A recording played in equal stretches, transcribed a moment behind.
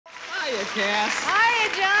Hiya, Cass.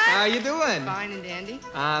 Hiya, John. How you doing? Fine and dandy.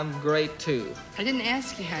 I'm great, too. I didn't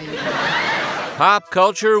ask you how you were. Pop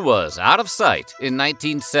culture was out of sight in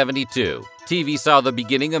 1972. TV saw the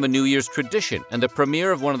beginning of a New Year's tradition and the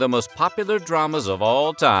premiere of one of the most popular dramas of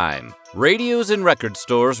all time. Radios and record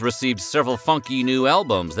stores received several funky new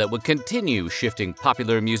albums that would continue shifting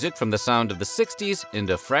popular music from the sound of the 60s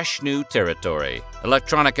into fresh new territory.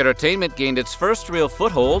 Electronic entertainment gained its first real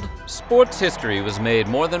foothold. Sports history was made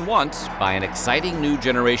more than once by an exciting new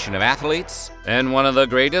generation of athletes. And one of the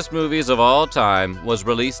greatest movies of all time was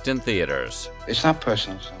released in theaters. It's not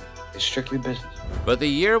personal, son. It's strictly business. But the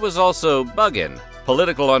year was also buggin'.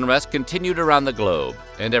 Political unrest continued around the globe,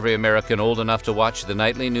 and every American old enough to watch the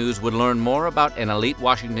nightly news would learn more about an elite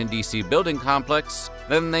Washington, D.C. building complex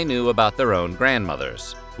than they knew about their own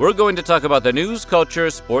grandmothers. We're going to talk about the news, culture,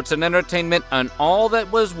 sports, and entertainment, and all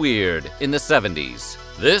that was weird in the 70s.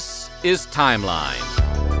 This is Timeline.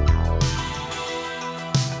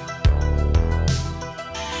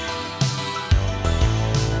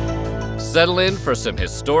 Settle in for some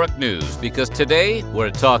historic news because today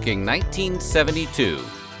we're talking 1972.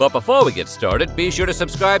 But before we get started, be sure to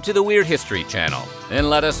subscribe to the Weird History channel and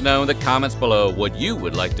let us know in the comments below what you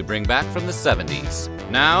would like to bring back from the 70s.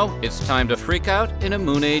 Now, it's time to freak out in a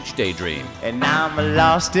Moon Age daydream. And now I'm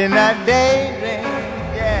lost in that daydream,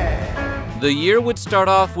 yeah. The year would start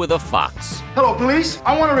off with a fox. Hello, police.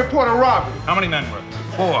 I want to report a robbery. How many men were it?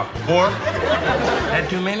 4. 4? That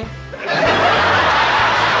too many?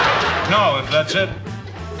 No, if that's it.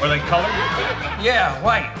 Were they colored? Yeah,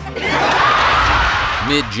 white.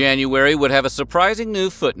 Mid-January would have a surprising new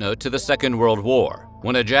footnote to the Second World War,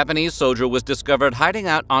 when a Japanese soldier was discovered hiding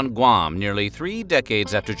out on Guam nearly 3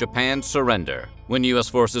 decades after Japan's surrender. When U.S.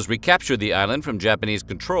 forces recaptured the island from Japanese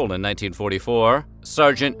control in 1944,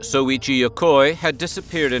 Sergeant Soichi Yokoi had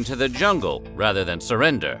disappeared into the jungle rather than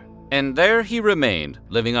surrender. And there he remained,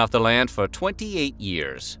 living off the land for 28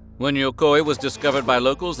 years. When Yokoi was discovered by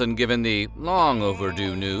locals and given the long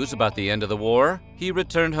overdue news about the end of the war, he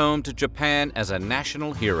returned home to Japan as a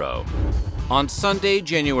national hero. On Sunday,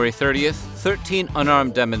 January 30th, 13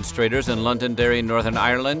 unarmed demonstrators in Londonderry, Northern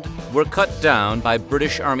Ireland, were cut down by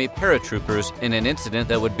British Army paratroopers in an incident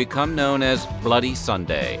that would become known as Bloody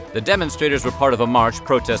Sunday. The demonstrators were part of a march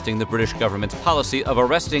protesting the British government's policy of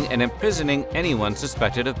arresting and imprisoning anyone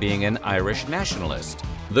suspected of being an Irish nationalist.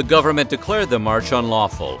 The government declared the march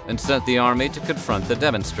unlawful and sent the army to confront the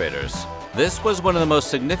demonstrators. This was one of the most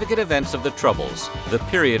significant events of the Troubles, the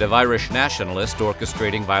period of Irish nationalists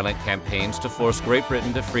orchestrating violent campaigns to force Great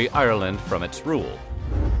Britain to free Ireland from its rule.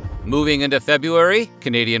 Moving into February,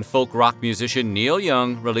 Canadian folk rock musician Neil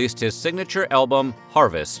Young released his signature album,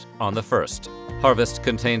 Harvest, on the 1st. Harvest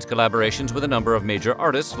contains collaborations with a number of major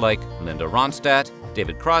artists like Linda Ronstadt,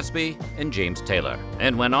 David Crosby, and James Taylor,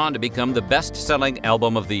 and went on to become the best-selling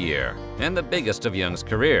album of the year, and the biggest of Young's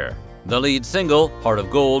career. The lead single, Heart of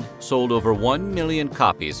Gold, sold over 1 million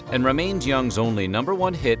copies and remains Young's only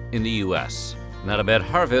 #1 hit in the U.S. Not a bad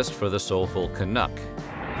harvest for the soulful Canuck.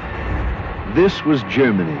 This was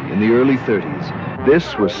Germany in the early 30s.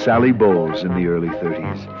 This was Sally Bowles in the early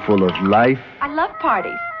 30s, full of life. I love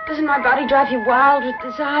parties. Doesn't my body drive you wild with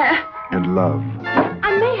desire? And love.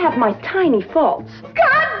 I may have my tiny faults.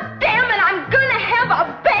 God damn it, I'm gonna have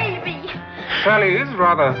a baby! Sally is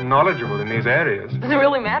rather knowledgeable in these areas. Does it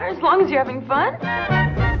really matter as long as you're having fun?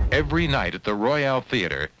 Every night at the Royale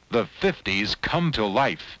Theater, the 50s come to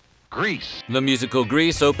life. Grease. The musical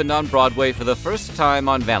Grease opened on Broadway for the first time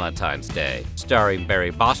on Valentine's Day, starring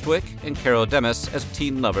Barry Bostwick and Carol Demas as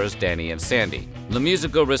teen lovers Danny and Sandy. The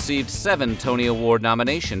musical received 7 Tony Award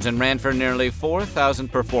nominations and ran for nearly 4,000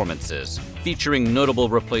 performances, featuring notable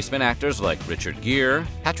replacement actors like Richard Gere,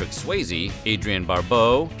 Patrick Swayze, Adrienne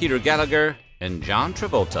Barbeau, Peter Gallagher, and John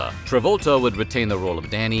Travolta. Travolta would retain the role of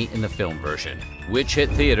Danny in the film version, which hit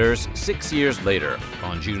theaters 6 years later,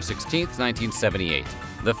 on June 16, 1978.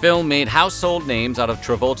 The film made household names out of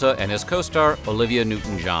Travolta and his co-star Olivia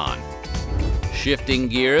Newton-John. Shifting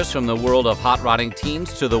gears from the world of hot-rodding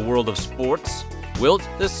teens to the world of sports, Wilt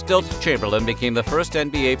the Stilt Chamberlain became the first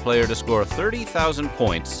NBA player to score 30,000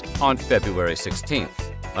 points on February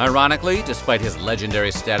 16th. Ironically, despite his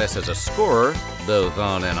legendary status as a scorer, both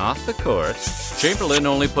on and off the court, Chamberlain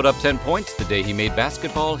only put up 10 points the day he made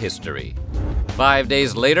basketball history. 5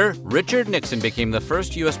 days later, Richard Nixon became the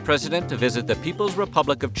first U.S. president to visit the People's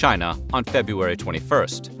Republic of China on February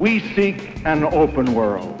 21st. We seek an open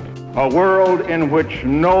world, a world in which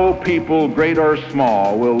no people, great or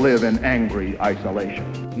small, will live in angry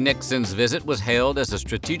isolation. Nixon's visit was hailed as a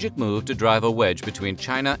strategic move to drive a wedge between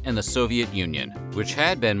China and the Soviet Union, which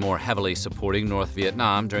had been more heavily supporting North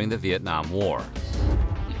Vietnam during the Vietnam War.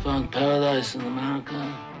 found paradise in America,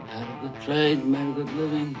 had a good trade, made a good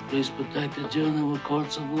living, police protected you, and there were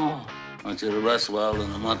courts of law. I want you to rest well,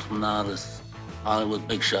 and a month from now, this Hollywood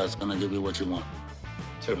big shot's gonna give you what you want.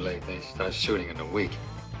 Too late. They start shooting in a week.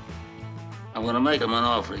 I'm gonna make him an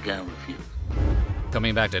offer he can't refuse.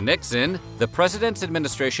 Coming back to Nixon, the president's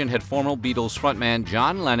administration had former Beatles frontman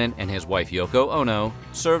John Lennon and his wife Yoko Ono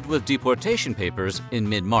served with deportation papers in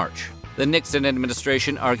mid-March. The Nixon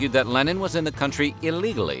administration argued that Lennon was in the country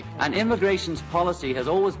illegally. And immigration's policy has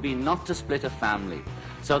always been not to split a family.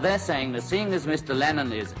 So they're saying that seeing as Mr.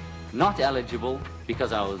 Lennon is not eligible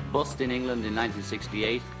because I was bussed in England in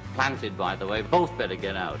 1968, planted, by the way, both better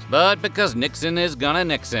get out. But because Nixon is gonna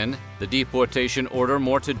Nixon, the deportation order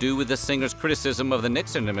more to do with the singer's criticism of the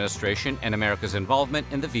Nixon administration and America's involvement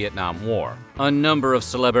in the Vietnam War. A number of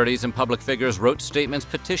celebrities and public figures wrote statements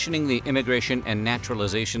petitioning the Immigration and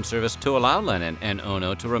Naturalization Service to allow Lennon and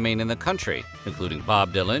Ono to remain in the country, including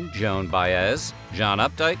Bob Dylan, Joan Baez, John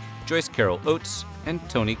Updike, Joyce Carol Oates, and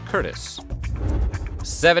Tony Curtis.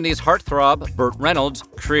 70s heartthrob Burt Reynolds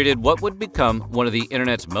created what would become one of the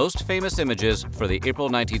internet's most famous images for the April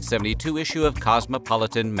 1972 issue of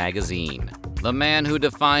Cosmopolitan magazine. The man who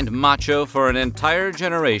defined macho for an entire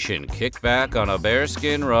generation kicked back on a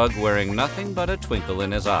bearskin rug wearing nothing but a twinkle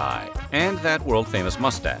in his eye, and that world-famous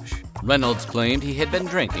mustache. Reynolds claimed he had been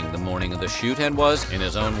drinking the morning of the shoot and was, in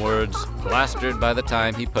his own words, plastered by the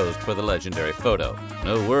time he posed for the legendary photo.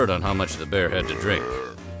 No word on how much the bear had to drink.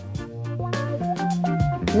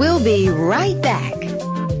 We'll be right back.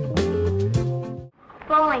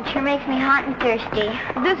 Bowling sure makes me hot and thirsty.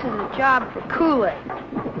 This is a job for Kool-Aid.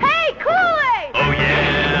 Hey, Kool-Aid! Oh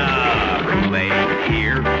yeah! Kool-Aid's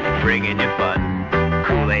here, bringing you fun.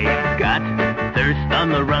 Kool-Aid's got thirst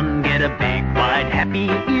on the run. Get a big, wide, happy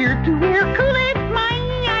ear to ear. Kool-Aid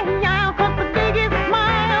smile, 'cause the biggest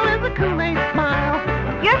smile is a Kool-Aid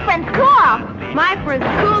smile. Your friend's cool. My friend's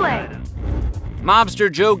Kool-Aid.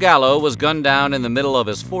 Mobster Joe Gallo was gunned down in the middle of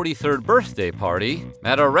his 43rd birthday party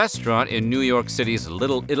at a restaurant in New York City's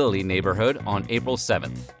Little Italy neighborhood on April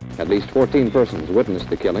 7th. At least 14 persons witnessed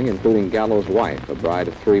the killing, including Gallo's wife, a bride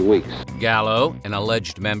of 3 weeks. Gallo, an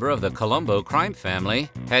alleged member of the Colombo crime family,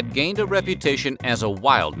 had gained a reputation as a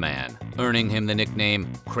wild man, earning him the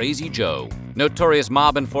nickname Crazy Joe. Notorious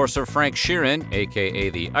mob enforcer Frank Sheeran, aka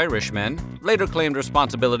the Irishman, later claimed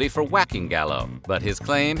responsibility for whacking Gallo, but his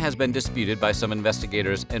claim has been disputed by some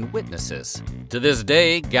investigators and witnesses. To this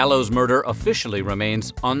day, Gallo's murder officially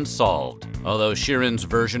remains unsolved, although Sheeran's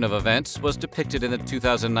version of events was depicted in the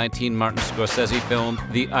 2019 Martin Scorsese film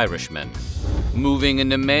The Irishman. Moving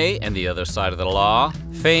into May and the other side of the law,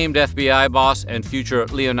 famed FBI boss and future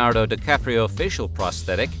Leonardo DiCaprio facial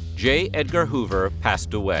prosthetic J. Edgar Hoover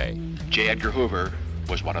passed away. J. Edgar Hoover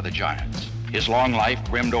was one of the giants. His long life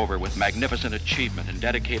brimmed over with magnificent achievement and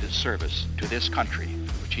dedicated service to this country,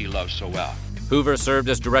 which he loved so well. Hoover served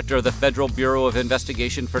as director of the Federal Bureau of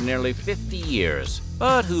Investigation for nearly 50 years,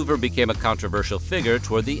 but Hoover became a controversial figure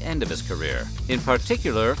toward the end of his career, in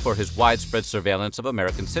particular for his widespread surveillance of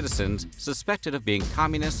American citizens suspected of being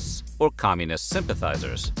communists or communist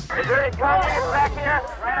sympathizers. Is there any communists back here?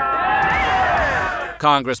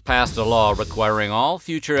 Congress passed a law requiring all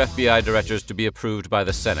future FBI directors to be approved by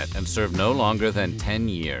the Senate and serve no longer than 10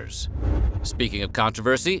 years. Speaking of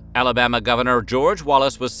controversy, Alabama Governor George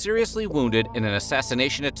Wallace was seriously wounded in an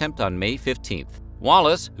assassination attempt on May 15th.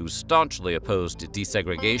 Wallace, who staunchly opposed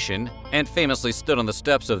desegregation and famously stood on the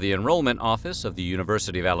steps of the enrollment office of the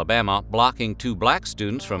University of Alabama, blocking 2 black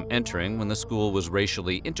students from entering when the school was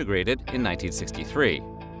racially integrated in 1963.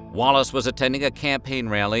 Wallace was attending a campaign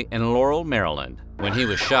rally in Laurel, Maryland, when he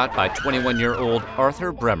was shot by 21-year-old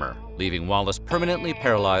Arthur Bremer, leaving Wallace permanently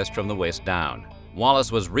paralyzed from the waist down.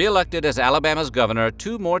 Wallace was re-elected as Alabama's governor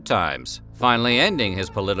 2 more times, finally ending his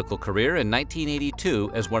political career in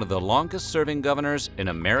 1982 as one of the longest-serving governors in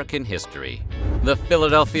American history. The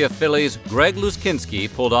Philadelphia Phillies' Greg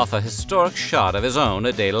Luskinski pulled off a historic shot of his own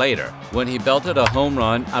a day later, when he belted a home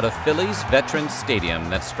run out of Phillies Veterans Stadium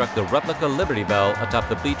that struck the replica Liberty Bell atop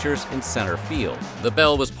the bleachers in center field. The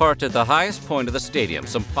bell was parked at the highest point of the stadium,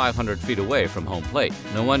 some 500 feet away from home plate.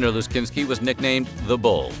 No wonder Luskinski was nicknamed the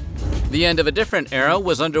Bull. The end of a different era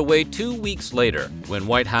was underway 2 weeks later, when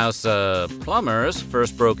White House, plumbers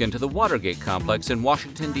first broke into the Watergate complex in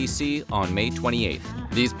Washington, D.C. on May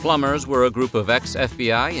 28th. These plumbers were a group of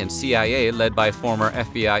ex-FBI and CIA led by former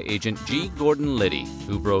FBI agent G. Gordon Liddy,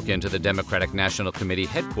 who broke into the Democratic National Committee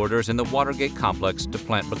headquarters in the Watergate complex to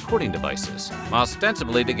plant recording devices,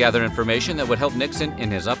 ostensibly to gather information that would help Nixon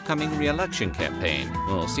in his upcoming re-election campaign.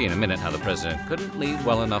 We'll see in a minute how the president couldn't leave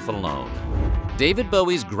well enough alone. David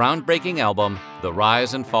Bowie's groundbreaking album, The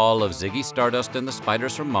Rise and Fall of Ziggy Stardust and the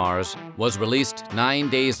Spiders from Mars, was released 9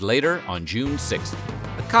 days later on June 6th.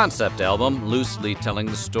 A concept album loosely telling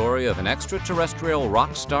the story of an extraterrestrial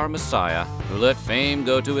rock star messiah who let fame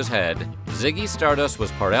go to his head, Ziggy Stardust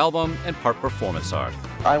was part album and part performance art.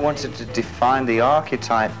 I wanted to define the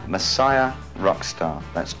archetype messiah rock star.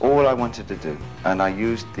 That's all I wanted to do. And I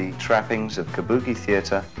used the trappings of kabuki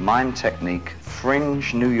theater, mime technique,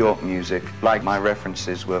 fringe New York music, like my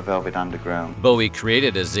references were Velvet Underground. Bowie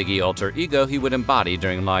created a Ziggy alter ego he would embody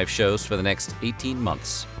during live shows for the next 18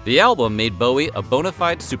 months. The album made Bowie a bona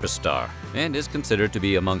fide superstar and is considered to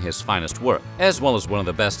be among his finest work, as well as one of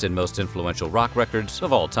the best and most influential rock records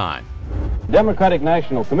of all time. The Democratic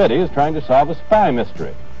National Committee is trying to solve a spy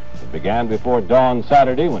mystery. It began before dawn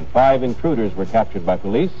Saturday when 5 intruders were captured by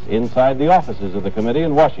police inside the offices of the committee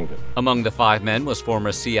in Washington. Among the 5 men was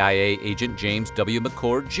former CIA agent James W.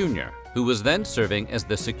 McCord, Jr., who was then serving as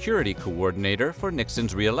the security coordinator for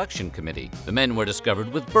Nixon's re-election committee. The men were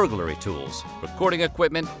discovered with burglary tools, recording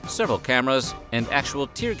equipment, several cameras, and actual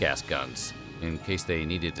tear gas guns, in case they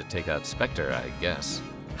needed to take out Spectre, I guess.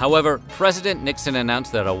 However, President Nixon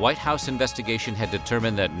announced that a White House investigation had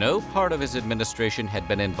determined that no part of his administration had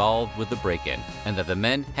been involved with the break-in, and that the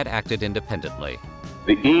men had acted independently.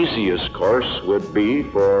 The easiest course would be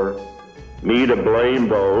for me to blame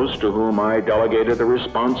those to whom I delegated the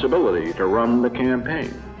responsibility to run the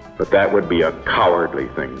campaign. But that would be a cowardly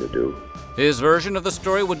thing to do. His version of the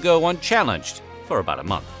story would go unchallenged for about a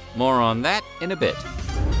month. More on that in a bit.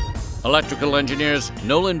 Electrical engineers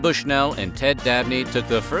Nolan Bushnell and Ted Dabney took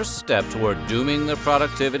the first step toward dooming the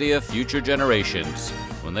productivity of future generations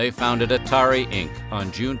when they founded Atari Inc.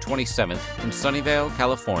 on June 27th in Sunnyvale,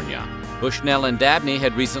 California. Bushnell and Dabney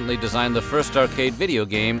had recently designed the first arcade video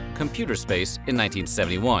game, Computer Space, in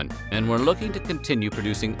 1971, and were looking to continue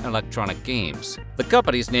producing electronic games. The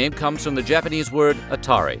company's name comes from the Japanese word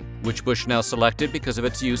Atari, which Bushnell selected because of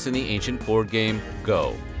its use in the ancient board game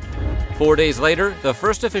Go. 4 days later, the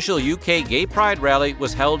first official UK Gay Pride rally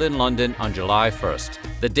was held in London on July 1st.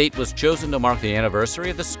 The date was chosen to mark the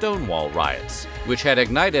anniversary of the Stonewall riots, which had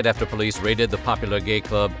ignited after police raided the popular gay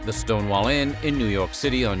club The Stonewall Inn in New York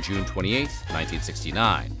City on June 28,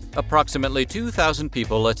 1969. Approximately 2,000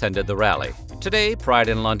 people attended the rally. Today, Pride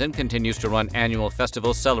in London continues to run annual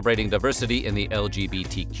festivals celebrating diversity in the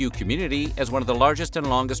LGBTQ community as one of the largest and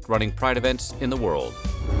longest-running Pride events in the world.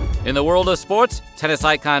 In the world of sports, tennis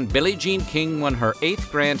icon Billie Jean King won her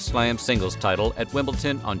 8th Grand Slam singles title at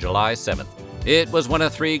Wimbledon on July 7th. It was one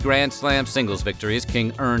of 3 Grand Slam singles victories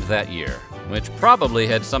King earned that year, which probably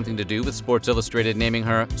had something to do with Sports Illustrated naming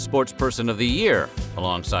her Sportsperson of the Year,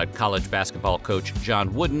 alongside college basketball coach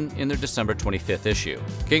John Wooden in their December 25th issue.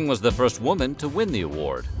 King was the first woman to win the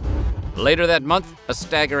award. Later that month, a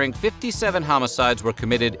staggering 57 homicides were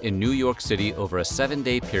committed in New York City over a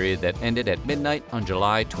 7-day period that ended at midnight on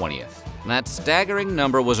July 20th. That staggering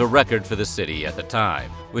number was a record for the city at the time,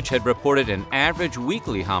 which had reported an average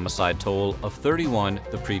weekly homicide toll of 31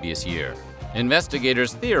 the previous year.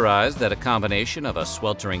 Investigators theorized that a combination of a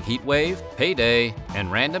sweltering heat wave, payday,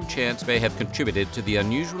 and random chance may have contributed to the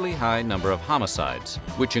unusually high number of homicides,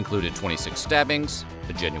 which included 26 stabbings,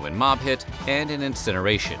 a genuine mob hit, and an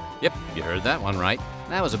incineration. Yep, you heard that one right.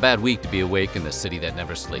 That was a bad week to be awake in the city that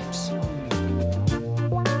never sleeps.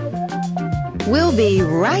 We'll be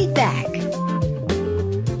right back.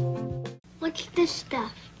 What's this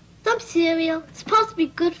stuff? Some cereal. It's supposed to be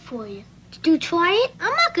good for you. Did you try it?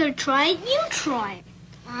 I'm not gonna try it. You try it.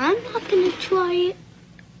 I'm not gonna try it.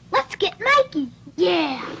 Let's get Mikey.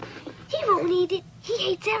 Yeah. He won't eat it. He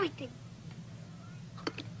hates everything.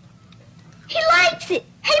 He likes it.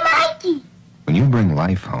 Hey, Mikey. When you bring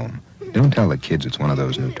life home, don't tell the kids it's one of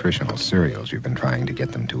those nutritional cereals you've been trying to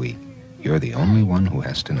get them to eat. You're the only one who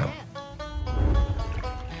has to know.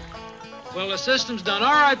 Well, the system's done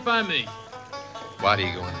all right by me. Why do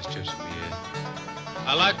you go on these trips with me, Ed?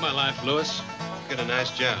 I like my life, Louis. Got a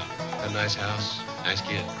nice job, got a nice house, nice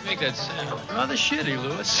kid. Make that sound rather shitty,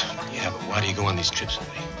 Louis. Yeah, but why do you go on these trips with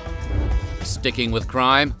me? Sticking with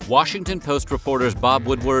crime, Washington Post reporters Bob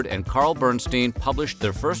Woodward and Carl Bernstein published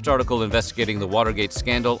their first article investigating the Watergate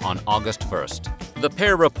scandal on August 1st. The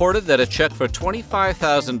pair reported that a check for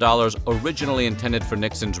 $25,000 originally intended for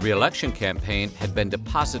Nixon's re-election campaign had been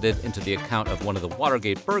deposited into the account of one of the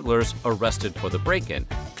Watergate burglars arrested for the break-in.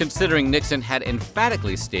 Considering Nixon had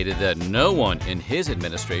emphatically stated that no one in his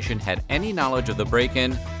administration had any knowledge of the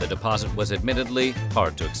break-in, the deposit was admittedly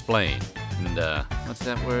hard to explain. And, what's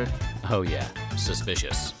that word? Oh yeah,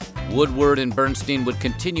 suspicious. Woodward and Bernstein would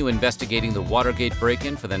continue investigating the Watergate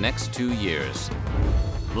break-in for the next 2 years.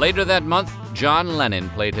 Later that month, John Lennon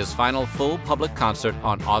played his final full public concert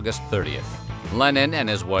on August 30th. Lennon and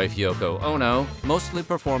his wife Yoko Ono mostly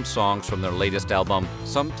performed songs from their latest album,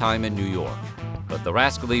 Sometime in New York. But the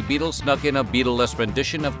rascally Beatles snuck in a Beatleless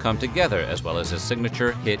rendition of Come Together, as well as his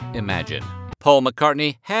signature hit Imagine. Paul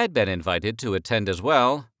McCartney had been invited to attend as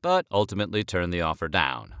well, but ultimately turned the offer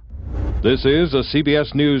down. This is a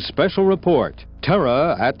CBS News special report.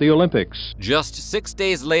 Terror at the Olympics. Just 6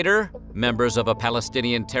 days later, members of a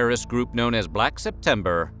Palestinian terrorist group known as Black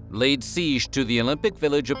September laid siege to the Olympic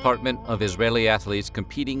Village apartment of Israeli athletes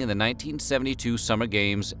competing in the 1972 Summer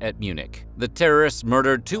Games at Munich. The terrorists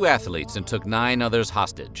murdered 2 athletes and took 9 others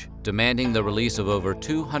hostage, demanding the release of over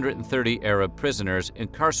 230 Arab prisoners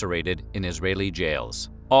incarcerated in Israeli jails.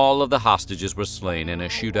 All of the hostages were slain in a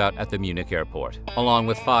shootout at the Munich airport, along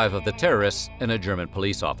with 5 of the terrorists and a German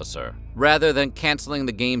police officer. Rather than canceling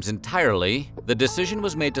the games entirely, the decision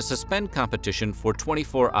was made to suspend competition for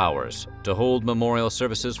 24 hours to hold memorial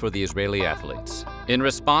services for the Israeli athletes. In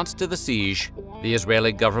response to the siege, the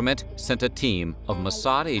Israeli government sent a team of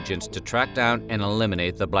Mossad agents to track down and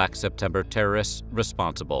eliminate the Black September terrorists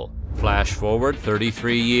responsible. Flash forward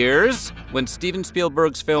 33 years, when Steven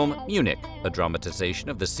Spielberg's film Munich, a dramatization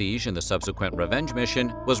of the siege and the subsequent revenge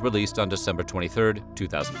mission, was released on December 23,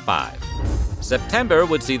 2005. September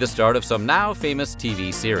would see the start of some now famous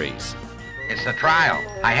TV series. It's the trial.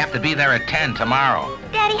 I have to be there at 10 tomorrow.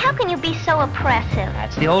 Daddy, how can you be so oppressive?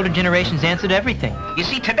 That's the older generation's answer to everything. You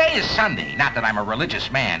see, today is Sunday. Not that I'm a religious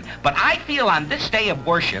man, but I feel on this day of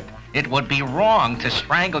worship, it would be wrong to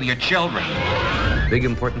strangle your children. Big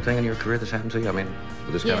important thing in your career that's happened to you? I mean,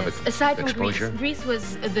 with this kind of aside from exposure? Grease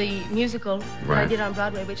was the musical that I did on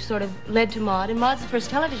Broadway, which sort of led to Maude, and Maude's the first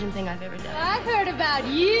television thing I've ever done. I've heard about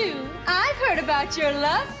you. I've heard about your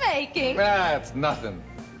lovemaking. That's nothing.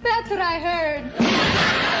 That's what I heard.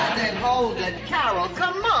 Then hold it, Carol.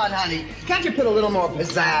 Come on, honey. Can't you put a little more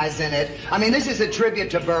pizzazz in it? I mean, this is a tribute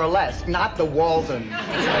to burlesque, not the Walden.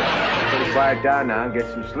 Better quiet down now and get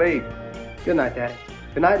some sleep. Good night, Daddy.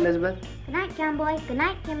 Good night, Elizabeth. Good night, John Boy. Good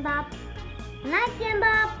night, Jim Bob. Good night, Jim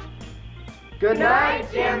Bob. Good night,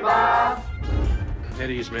 Jim Bob. At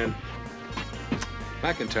ease, man.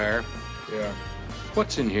 McIntyre. Yeah.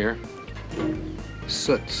 What's in here?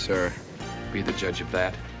 Soot, sir. Be the judge of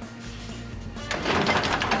that.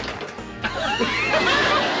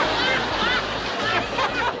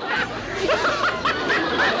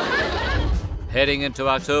 Heading into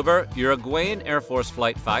October, Uruguayan Air Force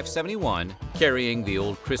Flight 571, carrying the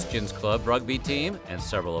Old Christians Club rugby team and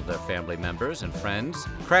several of their family members and friends,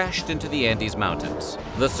 crashed into the Andes Mountains.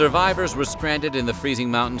 The survivors were stranded in the freezing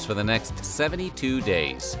mountains for the next 72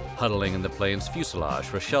 days, huddling in the plane's fuselage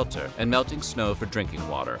for shelter and melting snow for drinking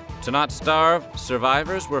water. To not starve,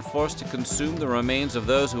 survivors were forced to consume the remains of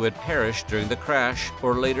those who had perished during the crash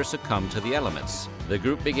or later succumbed to the elements. The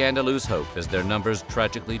group began to lose hope as their numbers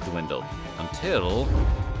tragically dwindled, until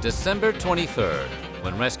December 23rd,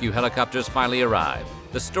 when rescue helicopters finally arrived.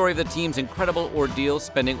 The story of the team's incredible ordeal,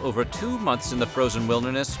 spending over 2 months in the frozen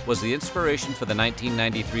wilderness, was the inspiration for the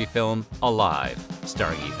 1993 film Alive,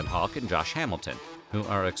 starring Ethan Hawke and Josh Hamilton, who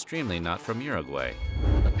are extremely not from Uruguay.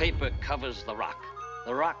 The paper covers the rock.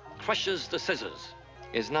 The rock crushes the scissors.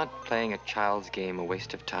 Is not playing a child's game a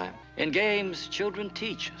waste of time? In games, children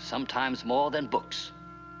teach, sometimes more than books.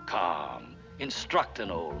 Calm. Instruct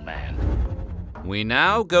an old man. We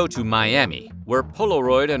now go to Miami, where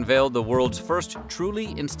Polaroid unveiled the world's first truly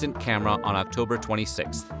instant camera on October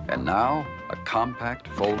 26th. And now, a compact,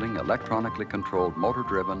 folding, electronically controlled,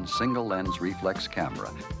 motor-driven, single-lens reflex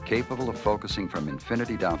camera, capable of focusing from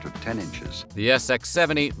infinity down to 10 inches. The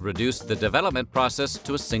SX70 reduced the development process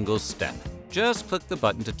to a single step. Just click the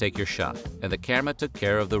button to take your shot, and the camera took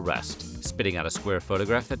care of the rest, spitting out a square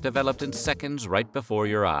photograph that developed in seconds right before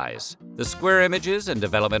your eyes. The square images and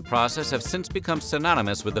development process have since become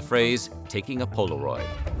synonymous with the phrase, taking a Polaroid.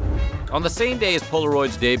 On the same day as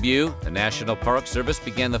Polaroid's debut, the National Park Service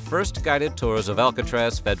began the first guided tours of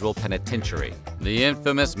Alcatraz Federal Penitentiary, the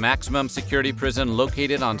infamous maximum security prison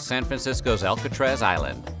located on San Francisco's Alcatraz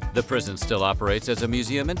Island. The prison still operates as a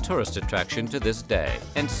museum and tourist attraction to this day,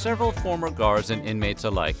 and several former guards and inmates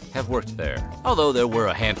alike have worked there. Although there were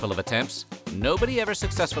a handful of attempts, nobody ever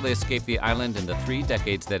successfully escaped the island in the 3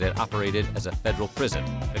 decades that it operated as a federal prison,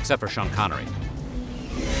 except for Sean Connery.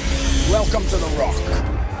 Welcome to the Rock.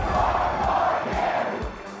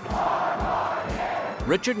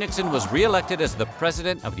 Richard Nixon was re-elected as the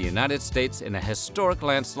President of the United States in a historic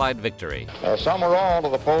landslide victory. Some or all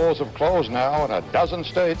of the polls have closed now in a dozen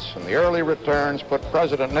states, and the early returns put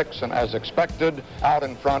President Nixon, as expected, out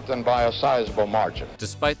in front and by a sizable margin.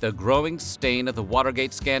 Despite the growing stain of the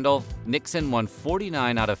Watergate scandal, Nixon won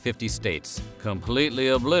 49 out of 50 states, completely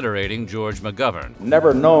obliterating George McGovern.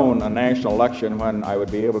 Never known a national election when I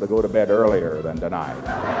would be able to go to bed earlier than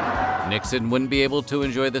tonight. Nixon wouldn't be able to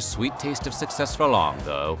enjoy the sweet taste of success for long,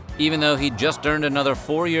 though. Even though he'd just earned another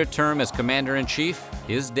 4-year term as Commander-in-Chief,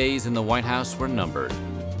 his days in the White House were numbered.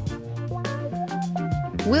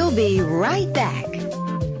 We'll be right back.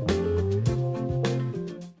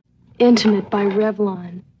 Intimate by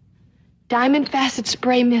Revlon. Diamond Facet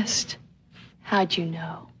Spray Mist. How'd you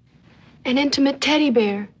know? An Intimate teddy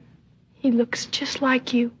bear. He looks just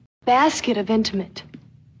like you. Basket of Intimate.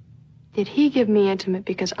 Did he give me Intimate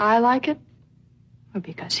because I like it, or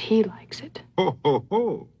because he likes it? Ho, ho,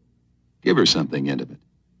 ho. Give her something Intimate.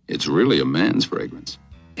 It's really a man's fragrance.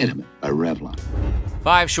 Intimate by Revlon.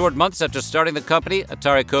 5 short months after starting the company,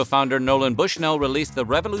 Atari co-founder Nolan Bushnell released the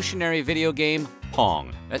revolutionary video game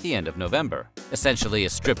Pong at the end of November. Essentially a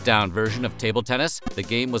stripped-down version of table tennis, the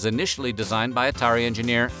game was initially designed by Atari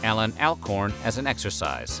engineer Alan Alcorn as an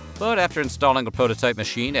exercise. But after installing a prototype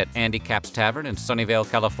machine at Andy Capp's Tavern in Sunnyvale,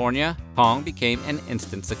 California, Pong became an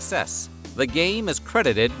instant success. The game is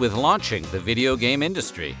credited with launching the video game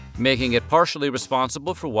industry, making it partially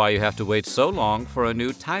responsible for why you have to wait so long for a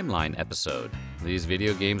new Timeline episode. These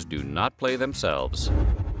video games do not play themselves.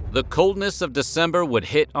 The coldness of December would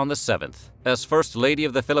hit on the 7th, as First Lady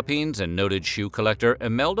of the Philippines and noted shoe collector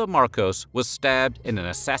Imelda Marcos was stabbed in an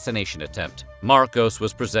assassination attempt. Marcos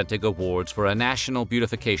was presenting awards for a national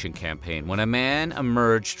beautification campaign when a man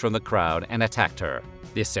emerged from the crowd and attacked her.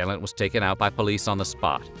 The assailant was taken out by police on the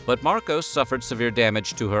spot, but Marcos suffered severe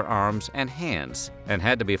damage to her arms and hands and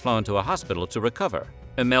had to be flown to a hospital to recover.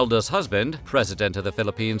 Imelda's husband, President of the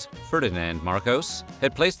Philippines, Ferdinand Marcos,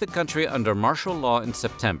 had placed the country under martial law in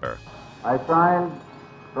September. I signed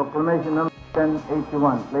Proclamation number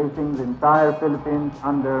 1081, placing the entire Philippines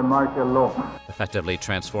under martial law, effectively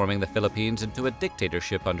transforming the Philippines into a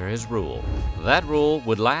dictatorship under his rule. That rule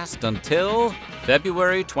would last until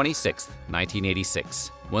February 26,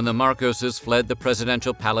 1986, when the Marcoses fled the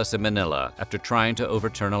presidential palace in Manila after trying to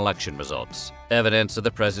overturn election results. Evidence of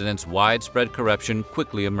the president's widespread corruption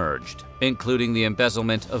quickly emerged, including the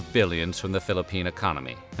embezzlement of billions from the Philippine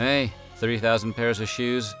economy. Hey, 3,000 pairs of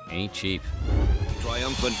shoes ain't cheap.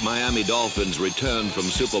 Triumphant Miami Dolphins returned from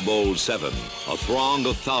Super Bowl VII. A throng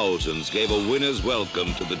of thousands gave a winner's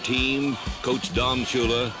welcome to the team, Coach Don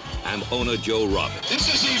Shula, and owner Joe Robbins.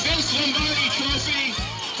 This is the Vince Lombardi Trophy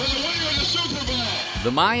for the winner of the Super Bowl.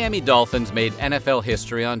 The Miami Dolphins made NFL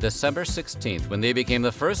history on December 16th when they became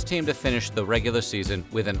the first team to finish the regular season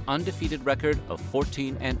with an undefeated record of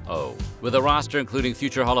 14-0. With a roster including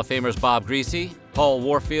future Hall of Famers Bob Greasy, Paul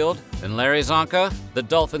Warfield, and Larry Zonka, the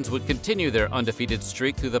Dolphins would continue their undefeated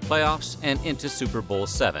streak through the playoffs and into Super Bowl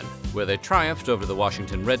VII, where they triumphed over the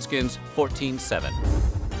Washington Redskins 14-7.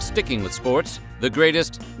 Sticking with sports, the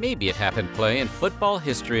greatest maybe-it-happened play in football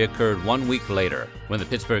history occurred 1 week later, when the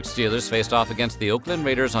Pittsburgh Steelers faced off against the Oakland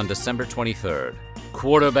Raiders on December 23rd.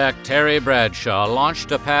 Quarterback Terry Bradshaw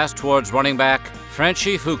launched a pass towards running back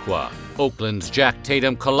Franchi Fuqua. Oakland's Jack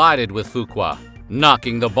Tatum collided with Fuqua,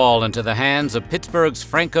 knocking the ball into the hands of Pittsburgh's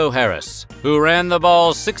Franco Harris, who ran the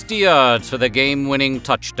ball 60 yards for the game-winning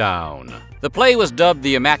touchdown. The play was dubbed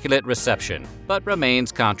the Immaculate Reception, but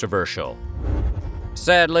remains controversial.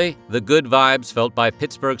 Sadly, the good vibes felt by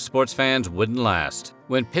Pittsburgh sports fans wouldn't last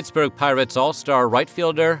when Pittsburgh Pirates all-star right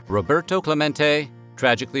fielder Roberto Clemente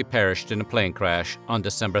tragically perished in a plane crash on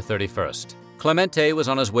December 31st. Clemente was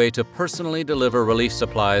on his way to personally deliver relief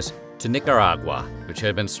supplies to Nicaragua, which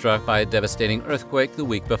had been struck by a devastating earthquake the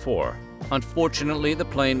week before. Unfortunately, the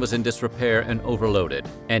plane was in disrepair and overloaded,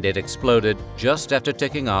 and it exploded just after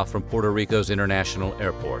taking off from Puerto Rico's international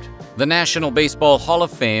airport. The National Baseball Hall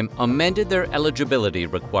of Fame amended their eligibility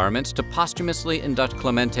requirements to posthumously induct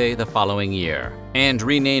Clemente the following year, and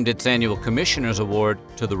renamed its annual Commissioner's Award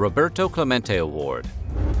to the Roberto Clemente Award.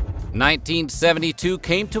 1972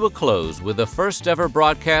 came to a close with the first ever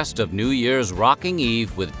broadcast of New Year's Rocking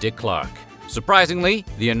Eve with Dick Clark. Surprisingly,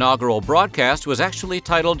 the inaugural broadcast was actually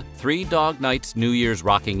titled 3 Dog Nights New Year's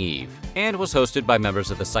Rocking Eve. and was hosted by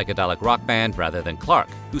members of the psychedelic rock band rather than Clark,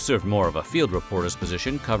 who served more of a field reporter's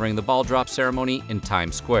position covering the ball drop ceremony in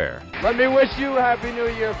Times Square. Let me wish you a Happy New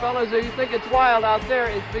Year, fellas. If you think it's wild out there,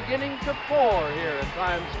 it's beginning to pour here in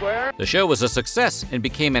Times Square. The show was a success and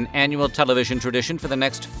became an annual television tradition for the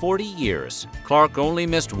next 40 years. Clark only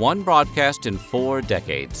missed one broadcast in 4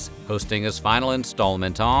 decades, hosting his final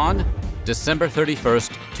installment on December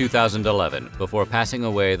 31st, 2011, before passing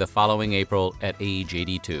away the following April at age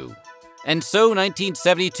 82. And so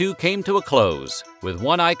 1972 came to a close, with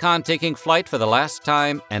one icon taking flight for the last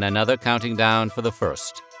time and another counting down for the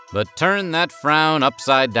first. But turn that frown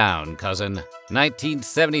upside down, cousin.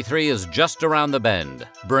 1973 is just around the bend,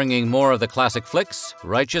 bringing more of the classic flicks,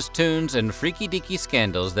 righteous tunes, and freaky-deaky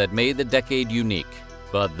scandals that made the decade unique.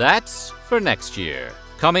 But that's for next year.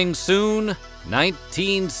 Coming soon,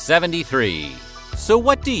 1973. So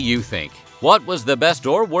what do you think? What was the best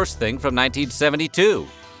or worst thing from 1972?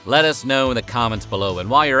 Let us know in the comments below, and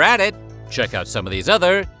while you're at it, check out some of these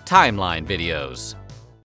other timeline videos.